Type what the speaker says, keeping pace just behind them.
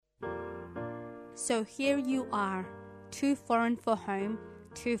So here you are, too foreign for home,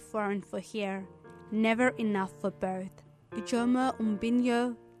 too foreign for here, never enough for both. Ijoma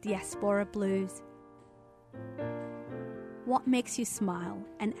Umbinyo, Diaspora Blues. What makes you smile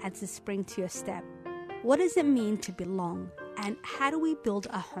and adds a spring to your step? What does it mean to belong? And how do we build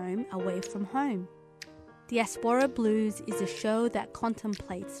a home away from home? Diaspora Blues is a show that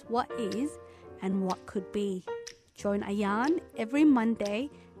contemplates what is and what could be. Join Ayan every Monday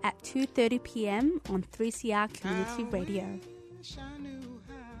at 2:30 p.m. on 3CR Community Radio.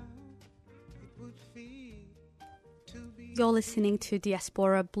 You're listening to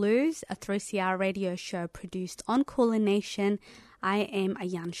Diaspora Blues, a 3CR radio show produced on Kulin Nation. I am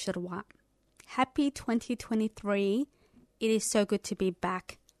Ayan Shirwa. Happy 2023. It is so good to be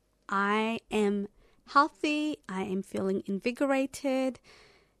back. I am healthy. I am feeling invigorated.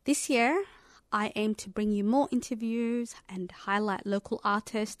 This year, I aim to bring you more interviews and highlight local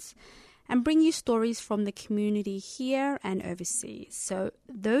artists and bring you stories from the community here and overseas. So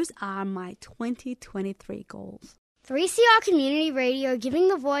those are my 2023 goals. 3CR Community Radio, giving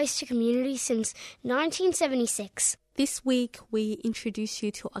the voice to community since 1976. This week, we introduce you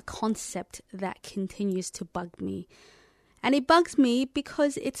to a concept that continues to bug me. And it bugs me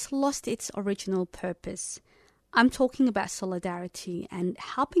because it's lost its original purpose. I'm talking about solidarity, and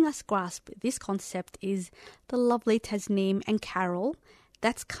helping us grasp this concept is the lovely Tasneem and Carol.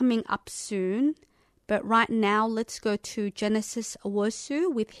 That's coming up soon. But right now, let's go to Genesis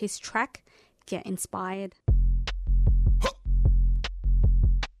Owusu with his track, Get Inspired.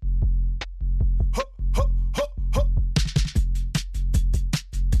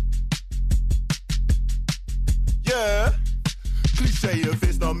 Yeah. Cliche if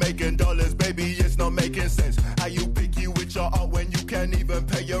it's not making dollars, baby, it's not making sense. How you picky with your art when you can't even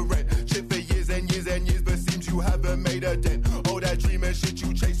pay your rent? Shit for years and years and years, but seems you haven't made a dent. All that dream and shit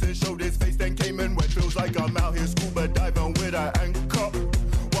you chasing, showed his face, then came and went. Feels like I'm out here scuba diving with an anchor,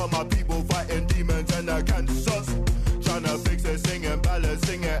 while my people fighting demons and the cancers. Tryna fix it, singing ballads,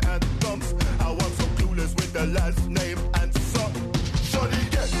 singing anthems. How I'm so clueless with the last name and song. Shorty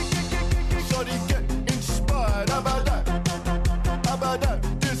get inspired. How about that? How about that?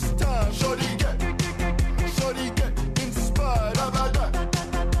 This time, shorty get inspired. How about that?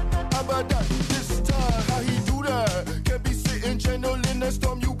 How about that? This time, how he do that? Can't be sitting gentle in the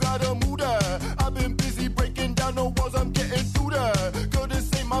storm, you gotta move that. I've been busy breaking down the walls, I'm getting through that. Girl,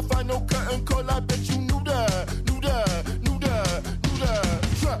 this ain't my final curtain call, I bet you knew that.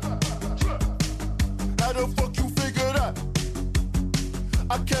 Trap. How the fuck you figure that?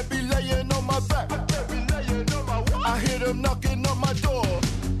 I can't be laying on my back. I hear them knocking on my door,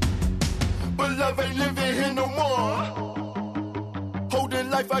 but love ain't living here no more. Holding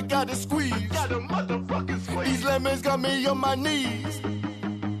life, I gotta squeeze. These lemons got me on my knees.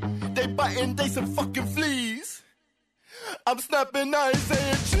 They biting, they some fucking fleas. I'm snapping, I ain't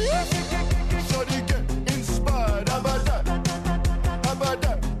saying cheese. Shorty get inspired. How about that? How about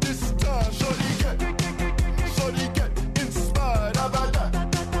that? This time, shorty get inspired. How about that?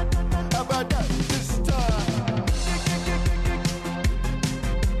 How about that? This time.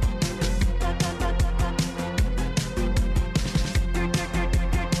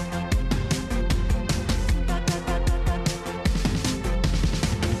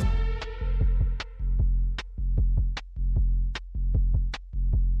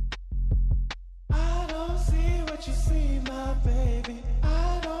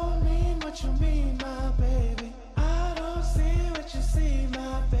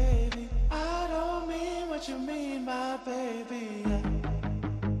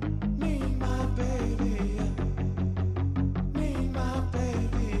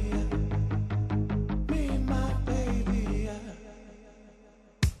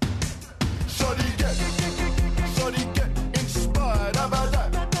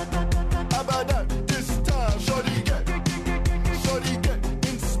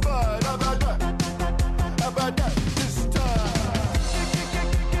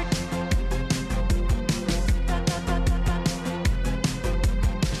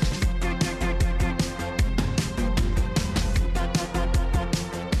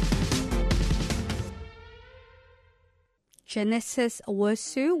 Genesis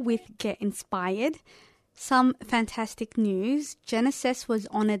Owusu with Get Inspired. Some fantastic news. Genesis was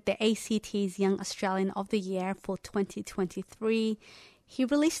honoured the ACT's Young Australian of the Year for 2023. He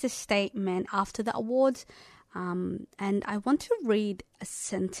released a statement after the awards, and I want to read a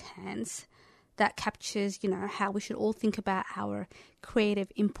sentence that captures, how we should all think about our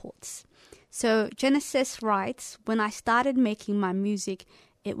creative inputs. So Genesis writes, "When I started making my music,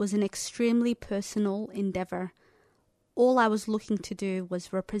 it was an extremely personal endeavour. all I was looking to do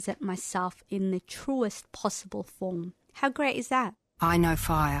was represent myself in the truest possible form. How great is that? I know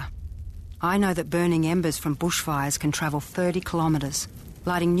fire. I know that burning embers from bushfires can travel 30 kilometres,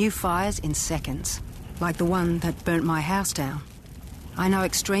 lighting new fires in seconds, like the one that burnt my house down. I know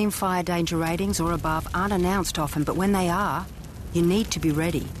extreme fire danger ratings or above aren't announced often, but when they are, you need to be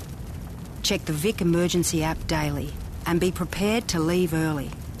ready. Check the Vic Emergency app daily and be prepared to leave early.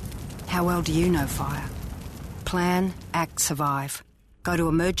 How well do you know fire? Plan, act, survive. Go to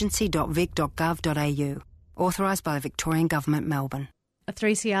emergency.vic.gov.au. Authorised by the Victorian Government, Melbourne. A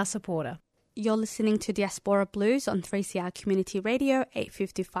 3CR supporter. You're listening to Diaspora Blues on 3CR Community Radio,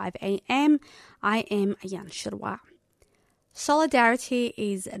 8:55 AM. I am Ayan Shirwa. Solidarity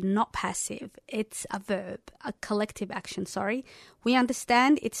is not passive. It's a verb, a collective action, We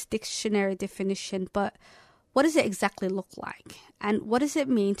understand its dictionary definition, but what does it exactly look like? And what does it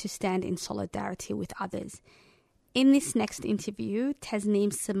mean to stand in solidarity with others? In this next interview,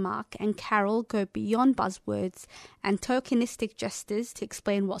 Tasneem Samak and Carol go beyond buzzwords and tokenistic gestures to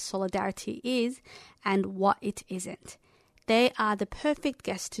explain what solidarity is and what it isn't. They are the perfect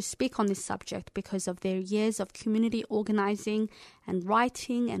guests to speak on this subject because of their years of community organising and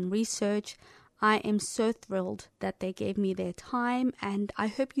writing and research. I am so thrilled that they gave me their time, and I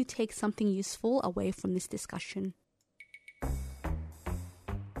hope you take something useful away from this discussion.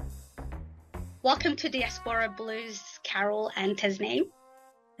 Welcome to Diaspora Blues, Carol and Tasneem.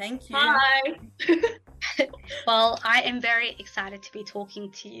 Thank you. Hi. Well, I am very excited to be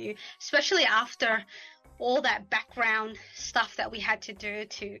talking to you, especially after all that background stuff that we had to do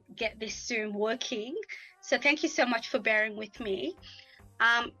to get this Zoom working. So thank you so much for bearing with me.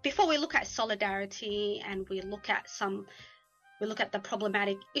 Before we look at solidarity and we look at the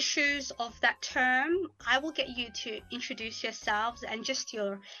problematic issues of that term, I will get you to introduce yourselves and just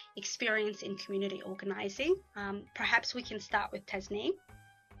your experience in community organising. Perhaps we can start with Tasneem.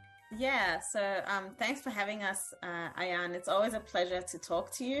 Yeah, so thanks for having us, Ayan. It's always a pleasure to talk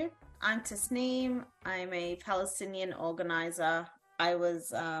to you. I'm Tasneem. I'm a Palestinian organizer. I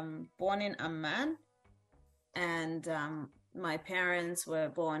was born in Amman, and my parents were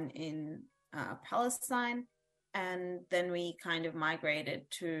born in Palestine. And then we kind of migrated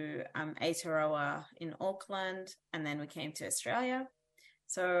to Aotearoa in Auckland, and then we came to Australia.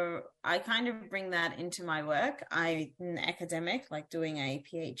 So I kind of bring that into my work. I'm an academic, like doing a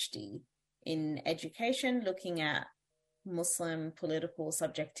PhD in education, looking at Muslim political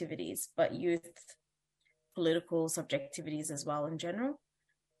subjectivities, but youth political subjectivities as well in general.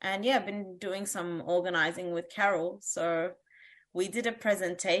 And yeah, I've been doing some organizing with Carol. So we did a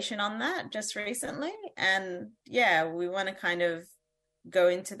presentation on that just recently. And yeah, we want to kind of go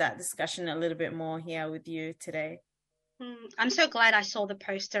into that discussion a little bit more here with you today. I'm so glad I saw the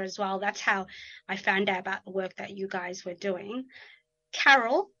poster as well. That's how I found out about the work that you guys were doing.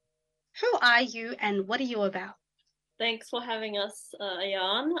 Carol, who are you and what are you about? Thanks for having us,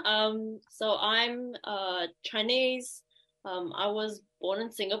 Ayan. So I'm Chinese. I was born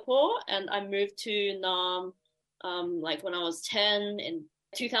in Singapore and I moved to Nam like when I was 10 in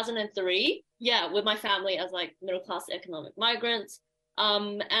 2003. Yeah, with my family as like middle-class economic migrants.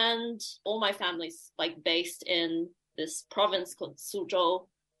 And all my family's like based in this province called Suzhou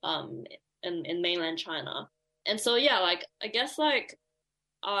in mainland China. And so, yeah, like, I guess, like,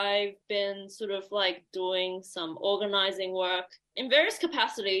 I've been sort of, like, doing some organizing work in various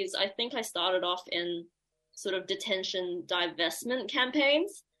capacities. I think I started off in sort of detention divestment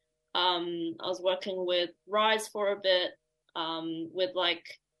campaigns. I was working with Rise for a bit, with, like,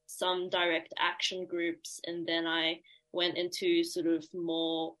 some direct action groups, and then I went into sort of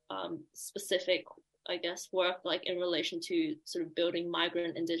more specific, I guess, work like in relation to sort of building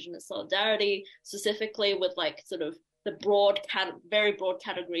migrant indigenous solidarity, specifically with like sort of the very broad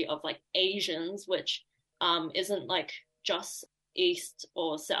category of like Asians, which isn't like just East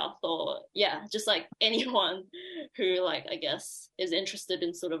or South or just like anyone who like, I guess, is interested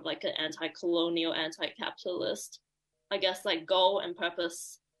in sort of like an anti-colonial, anti-capitalist, I guess, like goal and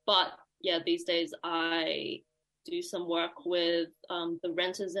purpose. But yeah, these days I do some work with the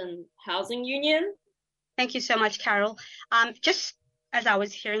Renters and Housing Union. Thank you so much, Carol. Just as I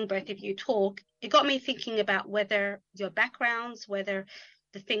was hearing both of you talk, it got me thinking about whether your backgrounds, whether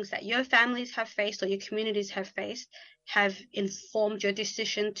the things that your families have faced or your communities have faced have informed your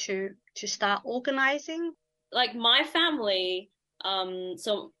decision to start organizing. Like my family,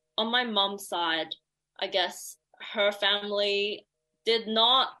 so on my mom's side, I guess her family did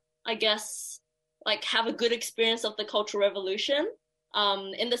not, I guess, like have a good experience of the Cultural Revolution.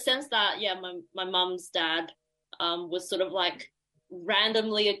 In the sense that, my mom's dad was sort of like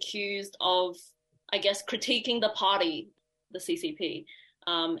randomly accused of I guess, critiquing the party, the CCP.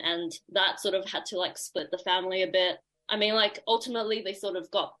 And that sort of had to like split the family a bit. I mean, like ultimately they sort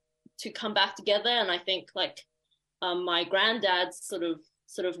of got to come back together, and I think like my granddad's sort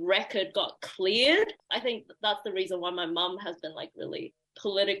of record got cleared. I think that's the reason why my mum has been like really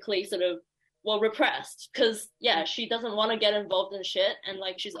politically sort of repressed, because she doesn't want to get involved in shit, and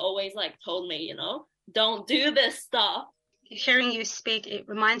like she's always like told me, you know, don't do this stuff. Hearing you speak, it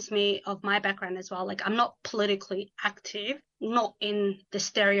reminds me of my background as well. Like, I'm not politically active, not in the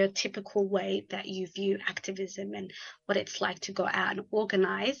stereotypical way that you view activism and what it's like to go out and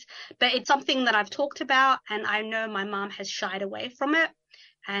organize. But it's something that I've talked about, and I know my mom has shied away from it.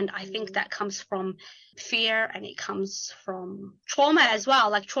 And I think that comes from fear, and it comes from trauma as well.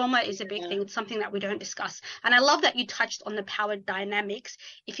 Like, trauma is a big thing. It's something that we don't discuss. And I love that you touched on the power dynamics.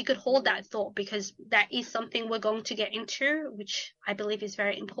 If you could hold that thought, because that is something we're going to get into, which I believe is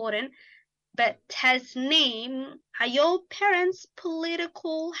very important. But Tasneem, are your parents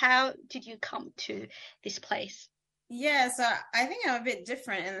political? How did you come to this place? Yeah, so I think I'm a bit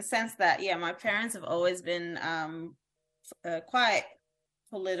different in the sense that, my parents have always been quite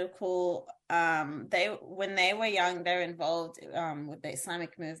political. When they were young, they were involved with the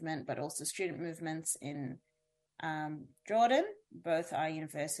Islamic movement, but also student movements in Jordan. Both are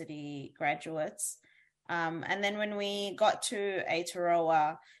university graduates. And then when we got to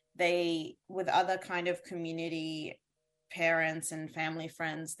Aotearoa, they, with other kind of community parents and family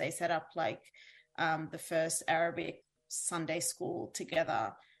friends, they set up like the first Arabic Sunday school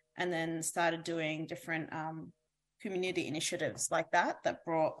together, and then started doing different community initiatives like that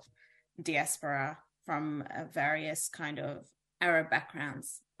brought diaspora from various kind of Arab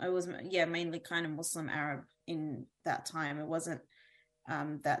backgrounds. I was mainly kind of Muslim Arab in that time. It wasn't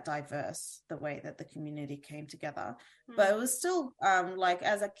that diverse, the way that the community came together. But it was still like,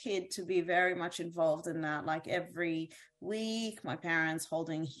 as a kid, to be very much involved in that. Like every week, my parents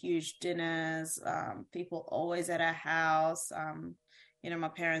holding huge dinners, people always at our house, my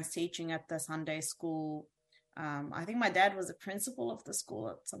parents teaching at the Sunday school. I think my dad was a principal of the school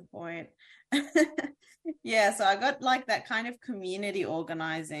at some point. So I got like that kind of community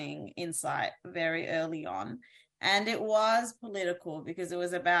organizing insight very early on. And it was political because it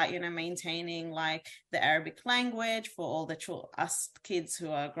was about, maintaining like the Arabic language for all the us kids who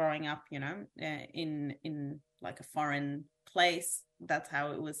are growing up, in like a foreign place. That's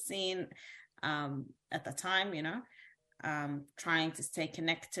how it was seen at the time, trying to stay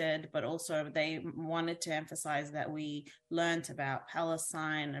connected, but also they wanted to emphasize that we learned about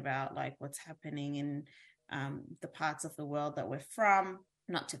Palestine, about like what's happening in the parts of the world that we're from,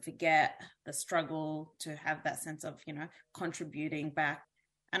 not to forget the struggle, to have that sense of, contributing back.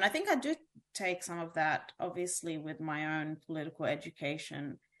 And I think I do take some of that, obviously, with my own political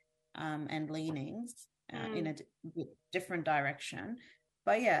education and leanings in a different direction.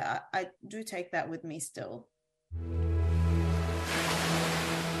 But I do take that with me still.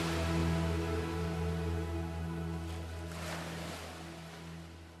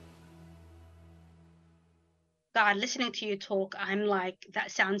 God, listening to you talk, I'm like,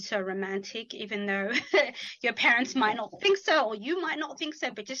 that sounds so romantic, even though your parents might not think so, or you might not think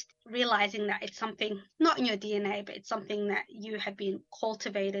so, but just realizing that it's something not in your DNA, but it's something that you have been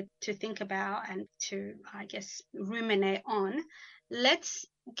cultivated to think about and to, I guess, ruminate on. Let's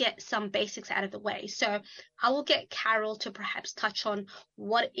get some basics out of the way. So I will get Carol to perhaps touch on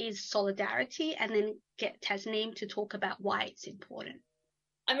what is solidarity, and then get Tasneem to talk about why it's important.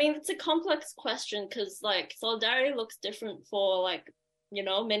 I mean, it's a complex question because, like, solidarity looks different for, like,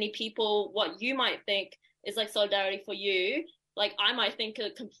 many people. What you might think is, like, solidarity for you, like, I might think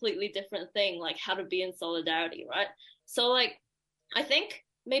a completely different thing, like, how to be in solidarity, right? So, like, I think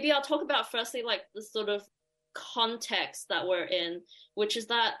maybe I'll talk about firstly, like, the sort of context that we're in, which is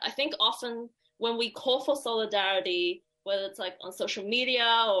that I think often when we call for solidarity, whether it's, like, on social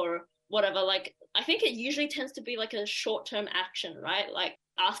media or whatever, like, I think it usually tends to be, like, a short-term action, right? Like,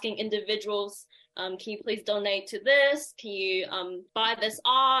 asking individuals, can you please donate to this? Can you buy this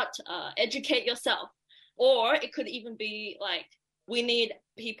art? Educate yourself. Or it could even be like, we need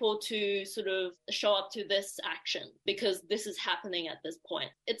people to sort of show up to this action because this is happening at this point.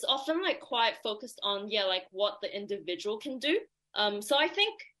 It's often like quite focused on, like what the individual can do. So I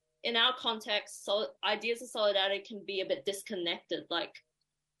think in our context, ideas of solidarity can be a bit disconnected.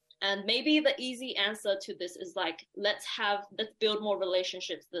 And maybe the easy answer to this is like, let's build more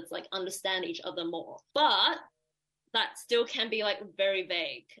relationships that's like understand each other more. But that still can be like very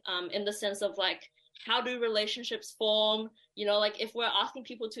vague in the sense of like, how do relationships form? Like if we're asking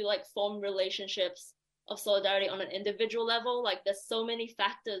people to like form relationships, of solidarity on an individual level. Like there's so many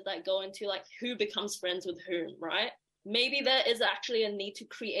factors that go into like who becomes friends with whom, right? Maybe there is actually a need to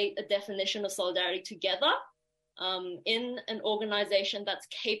create a definition of solidarity together in an organization that's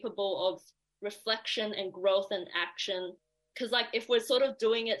capable of reflection and growth and action. Because like if we're sort of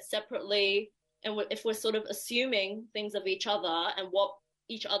doing it separately and if we're sort of assuming things of each other and what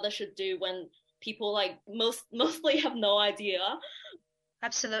each other should do when people like mostly have no idea.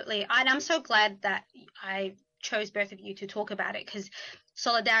 Absolutely. And I'm so glad that I chose both of you to talk about it, because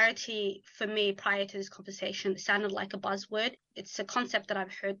solidarity for me prior to this conversation sounded like a buzzword. It's a concept that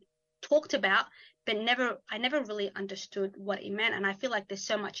I've heard talked about, but I never really understood what it meant. And I feel like there's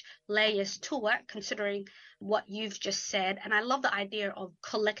so much layers to it considering what you've just said. And I love the idea of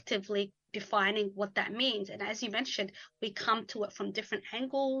collectively defining what that means. And as you mentioned, we come to it from different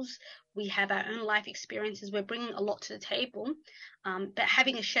angles. We have our own life experiences. We're bringing a lot to the table. But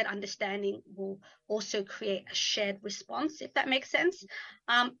having a shared understanding will also create a shared response, if that makes sense.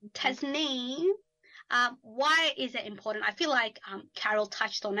 Tasneem, why is it important? I feel like Carol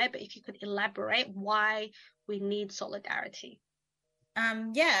touched on it, but if you could elaborate why we need solidarity.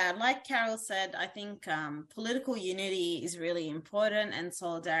 Yeah, like Carol said, I think political unity is really important and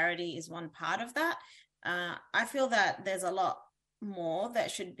solidarity is one part of that. I feel that there's a lot more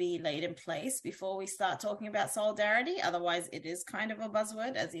that should be laid in place before we start talking about solidarity. Otherwise, it is kind of a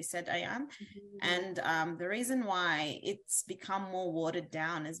buzzword, as you said, Ayan. Mm-hmm. And the reason why it's become more watered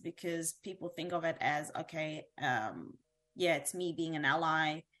down is because people think of it as, okay, it's me being an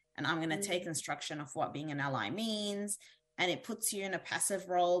ally, and I'm going to take instruction of what being an ally means. And it puts you in a passive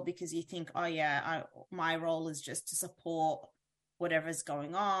role because you think, my role is just to support whatever's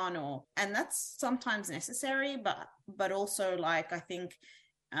going on, and that's sometimes necessary, but also, like, I think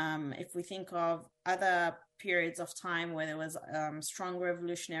if we think of other periods of time where there was strong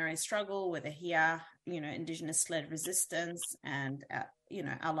revolutionary struggle, whether here, Indigenous-led resistance and,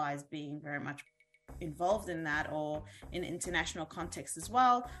 allies being very much involved in that, or in international context as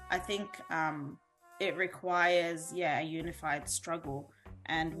well, I think it requires, a unified struggle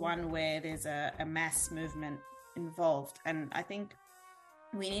and one where there's a mass movement involved. And I think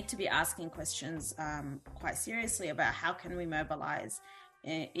we need to be asking questions quite seriously about how can we mobilize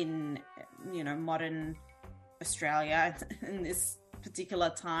in modern Australia in this particular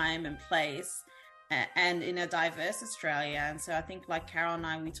time and place, and in a diverse Australia. And so I think, like Carol and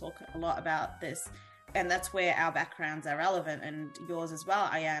I, we talk a lot about this, and that's where our backgrounds are relevant, and yours as well,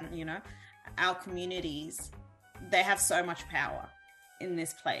 Ayan. Our communities, they have so much power in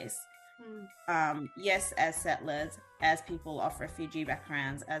this place. Yes, as settlers, as people of refugee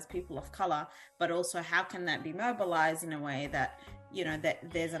backgrounds, as people of color, but also how can that be mobilized in a way that, that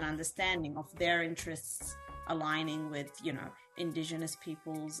there's an understanding of their interests aligning with, Indigenous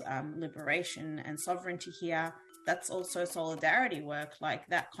people's liberation and sovereignty here. That's also solidarity work, like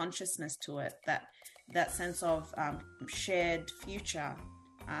that consciousness to it, that sense of shared future.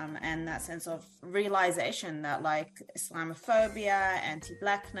 And that sense of realization that, like, Islamophobia,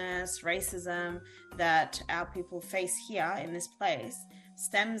 anti-blackness, racism that our people face here in this place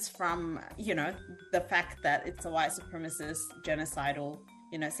stems from, the fact that it's a white supremacist, genocidal,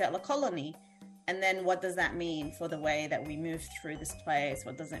 settler colony. And then what does that mean for the way that we move through this place?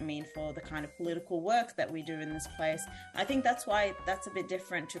 What does it mean for the kind of political work that we do in this place? I think that's why that's a bit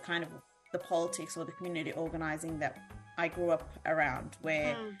different to kind of the politics or the community organizing that I grew up around,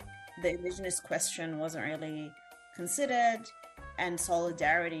 where the Indigenous question wasn't really considered, and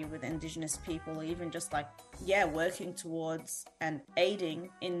solidarity with Indigenous people, even just like, working towards and aiding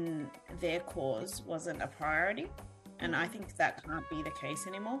in their cause wasn't a priority. And I think that can't be the case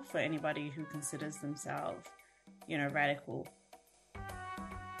anymore for anybody who considers themselves, radical.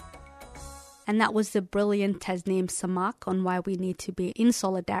 And that was the brilliant Tasneem Samak on why we need to be in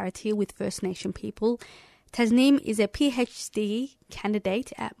solidarity with First Nation people. Tasneem is a PhD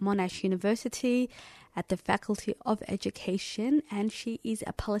candidate at Monash University at the Faculty of Education, and she is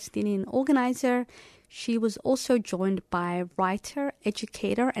a Palestinian organizer. She was also joined by writer,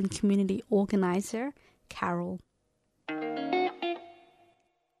 educator, and community organizer Carol.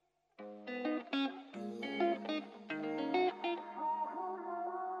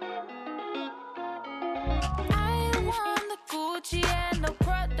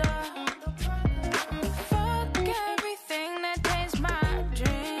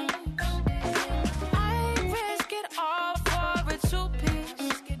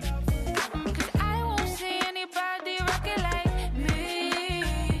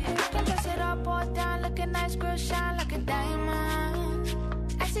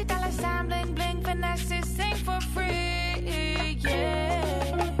 Sing for free,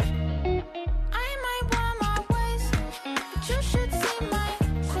 yeah. I might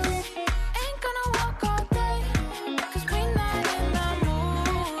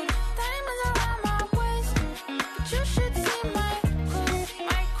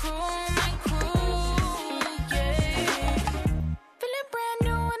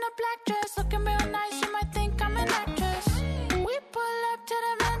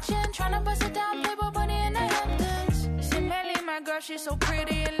tryna bust it down, Playboy Bunny in the Hamptons. See Melly, my girl, she's so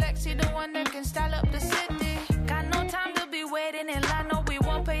pretty, and Lexi, the one that can style up the city. Got no time to be waiting in line, no, we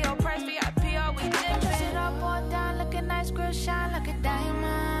won't pay your price, VIP, all we dipping. Dress it up or down, looking nice, girl, shine like a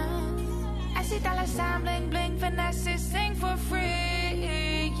diamond. I see dollar sign, bling, bling, finesse it, sing for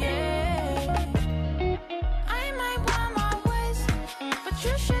free, yeah. I might want my waist, but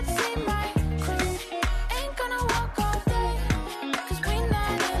you should see my crew. Ain't gonna walk all day, cause we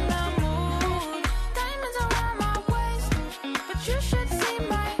not in the mood. Diamonds around my waist, but you should see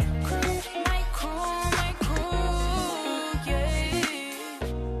my crew. My crew,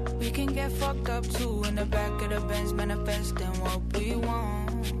 yeah. We can get fucked up too in the back of the Benz, manifesting what we want.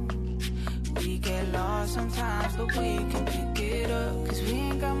 We get lost sometimes, but we can pick it up, cause we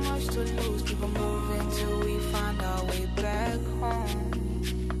ain't got much to lose. Keep on moving till we find our way back home,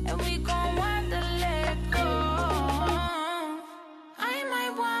 and we gon' want to let go. I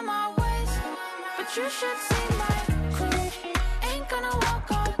might want my waist, but you should see my crew. Ain't gonna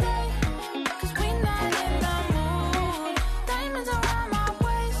walk all day, cause we not in the mood. Diamonds around my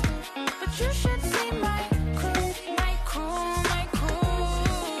waist, but you should see my crew. My crew, my crew,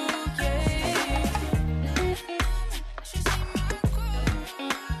 yeah.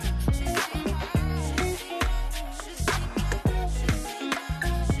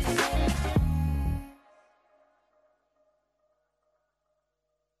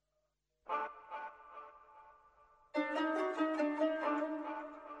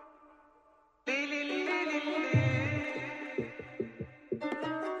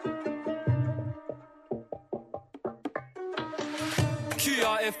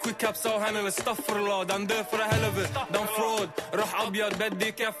 QRF quick cap so handle استغفر دان دير for the hell of it دان فرود روح ابيض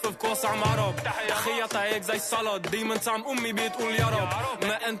بدي كفف كوس عم عرب خيط هيك زي سلطة ديما عم امي بتقول يا رب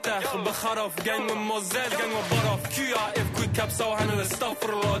ما انت بخرف جاي من موزات جاي من برف QRF quick cap so handle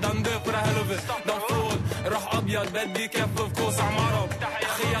استغفر دان دير for the hell of it دان فرود روح ابيض بدي كفف كوس عم عرب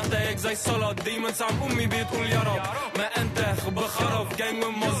خيط هيك زي سلطة ديما عم امي بتقول يا رب ما انت بخرف جاي من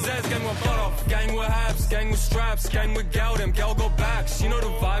موزات جاي من برف gang with haps gang with straps gang with gal them gal go back. She know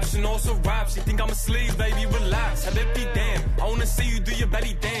the vibes, she knows her rap. She think I'm a slave, baby, relax. Have it be damn. I wanna see you do your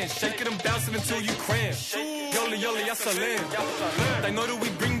belly dance. Shake it and bounce it until you cramp. Yola, yola, yes, I land. They know that we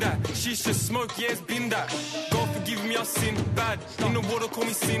bring that. She's just smoke, yeah, it's been that. God forgive me, I sin bad. In the water, call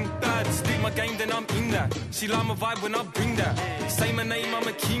me sin bad. Speak my game, then I'm in that. She like my vibe when I bring that. Say my name, I'm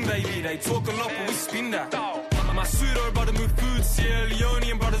a king, baby. They talk a lot, but we spin that. My pseudo brother move food, Sierra Leone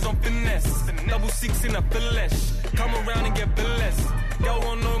and brothers on finesse. Double six in a flesh. Come around and get blessed. Go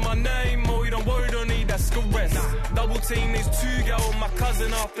on, know my name, oh, you don't worry, don't need that caress. Double team, there's two, go with my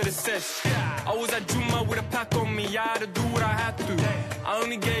cousin after the sesh. I was at Juma with a pack on me, I had to do what I had to. I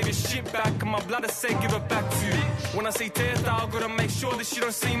only gave his shit back, and my blood I said give it back to you. When I say testa, I gotta make sure that she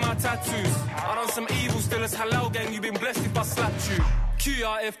don't see my tattoos. I done some evil, still it's halal gang, you been blessed if I slapped you.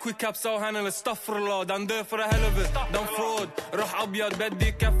 QRF quick cap so handle استغفر دان دير for the hell of it دان فرود روح ابيض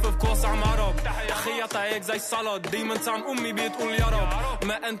بدي كفف كوس عم عرب خيط هيك زي سلطة ديما عم امي بتقول يا رب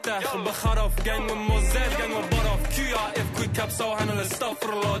ما انت بخرف جاي من موزات جاي من برف QRF quick cap so handle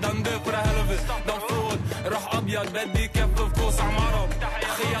استغفر دان دير for the hell of it دان فرود روح ابيض بدي كفف كوس عم عرب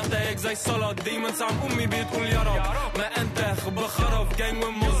خيط هيك زي سلطة ديما عم امي بتقول يا رب ما انت بخرف جاي من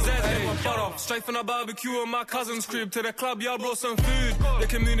موزات جاي من برف straight from the barbecue in my cousin's crib to the club, y'all brought some food. The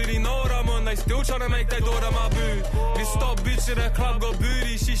community know what I'm on, they still tryna make their daughter my boo. This stop bitch at the club got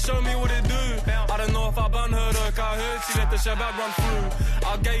booty, she show me what it do. I don't know if I bun her though, I heard she let the shabab run through.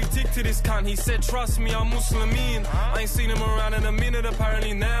 I gave tick to this cunt, he said trust me, I'm Muslimin. I ain't seen him around in a minute,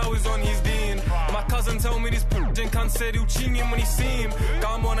 apparently now he's on his deen. My cousin told me this p***ing cunt said he'll ching him when he see him.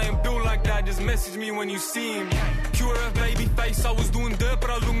 Come on, I ain't built like that, just message me when you see him. QRF baby face, I was doing dirt but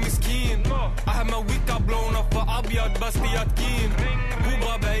I look miskin. I had my wig up blown off for Abiyad, Bastiyad Keen.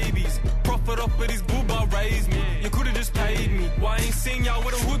 Booba babies, profit off of this booba raised me. You could've just paid me. Why ain't seen y'all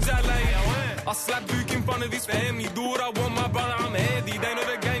where the hood's at late? I slap Duke in front of his family. Do what I want, my brother, I'm heady. They know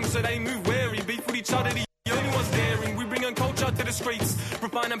the game, so they move wary. Beef with each other, the only ones daring. We bringin' culture to the streets,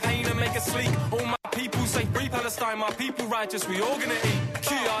 refine and pain and make it sleek. All my people say free Palestine, my people righteous, we all gonna eat.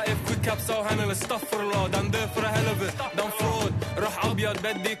 QRF quick cap so handle استغفر دان دير for the hell of it دان فرود روح ابيض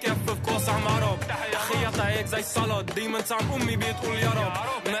بدي كفف كوس عم عرب خيط هيك زي سلطة ديما عم امي بتقول يا رب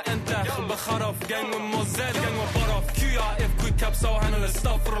ما انت بخرف جاي من موزات جاي من برف QRF quick cap so handle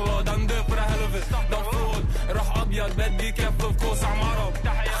استغفر دان دير for the hell of it دان فرود روح ابيض بدي كفف كوس عم عرب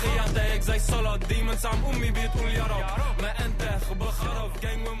خيط هيك زي سلطة ديما عم امي بتقول يا رب ما انت بخرف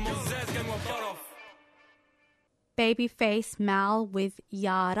جاي من موزات جاي من برف Babyface Mal with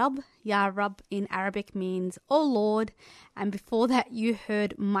Ya Rab. Ya Rab in Arabic means "Oh Lord." And before that, you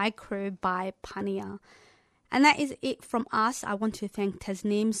heard Micro by Pania. And that is it from us. I want to thank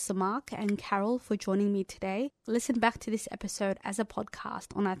Tasneem, Samak and Carol for joining me today. Listen back to this episode as a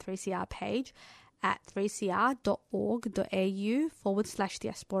podcast on our 3CR page at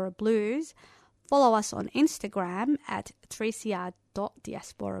 3cr.org.au/Diaspora Blues. Follow us on Instagram at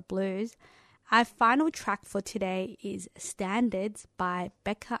 3cr.Diaspora Blues. Our final track for today is Standards by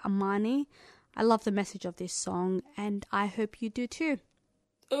Becca Amani. I love the message of this song and I hope you do too.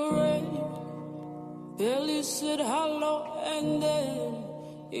 Barely said hello and then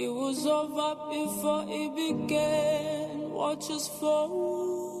it was over before it began. Watch us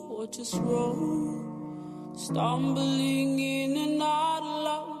fall, watch us roll, stumbling in and out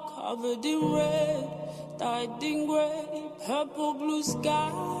loud, covered in red, dyed in grey, purple blue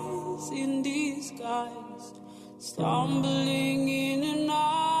skies in disguise, stumbling in and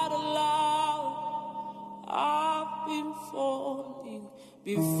out loud. I've been falling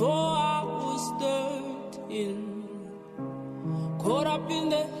before I was 13, caught up in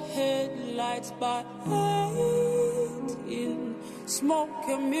the headlights by 18, smoke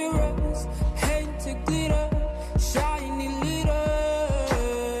and mirrors, painted glitter, shiny litter.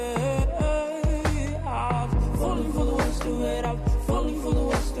 I've fallen for the worst of it, I've fallen for the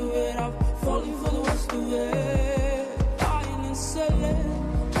worst of it, I've fallen for the worst of it. Buying and selling,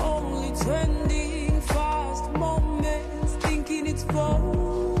 only trending, fast moments, thinking it's forward.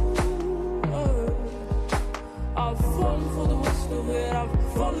 I've fallen for the worst of it, I've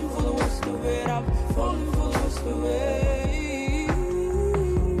fallen for the worst of it, I've fallen for the worst of it.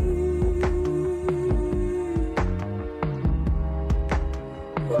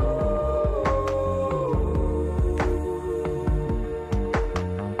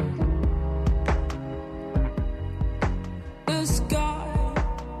 The sky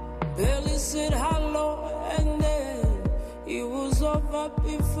barely said hello and then it was over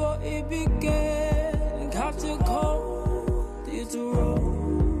before it began. Captain Cold is a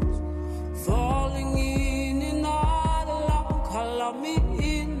rose, falling in and out loud, color me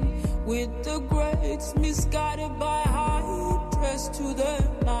in with the greats, misguided by high dress to the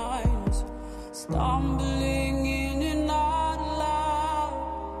nines, stumbling in and out loud.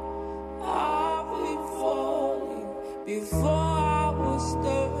 I've been falling before I was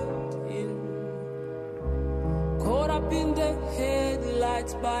 13, caught up in the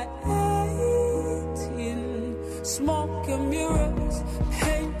headlights by 18, smoke and mirrors,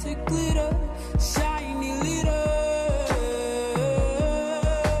 painted glitter, shiny litter.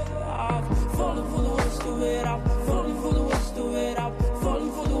 I've fallen for the worst of it, I've fallen for the worst of it, I've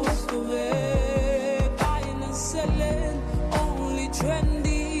fallen for the worst of it. Buying and selling, only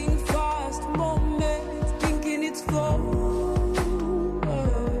trending, fast moments, thinking it's forward.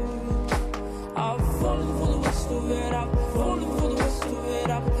 I've fallen for the worst of it, I've fallen for the worst of it,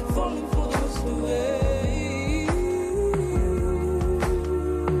 I've fallen for the worst of it.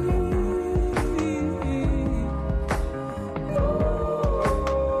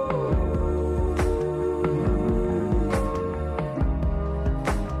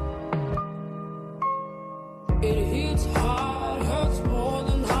 It hits hard.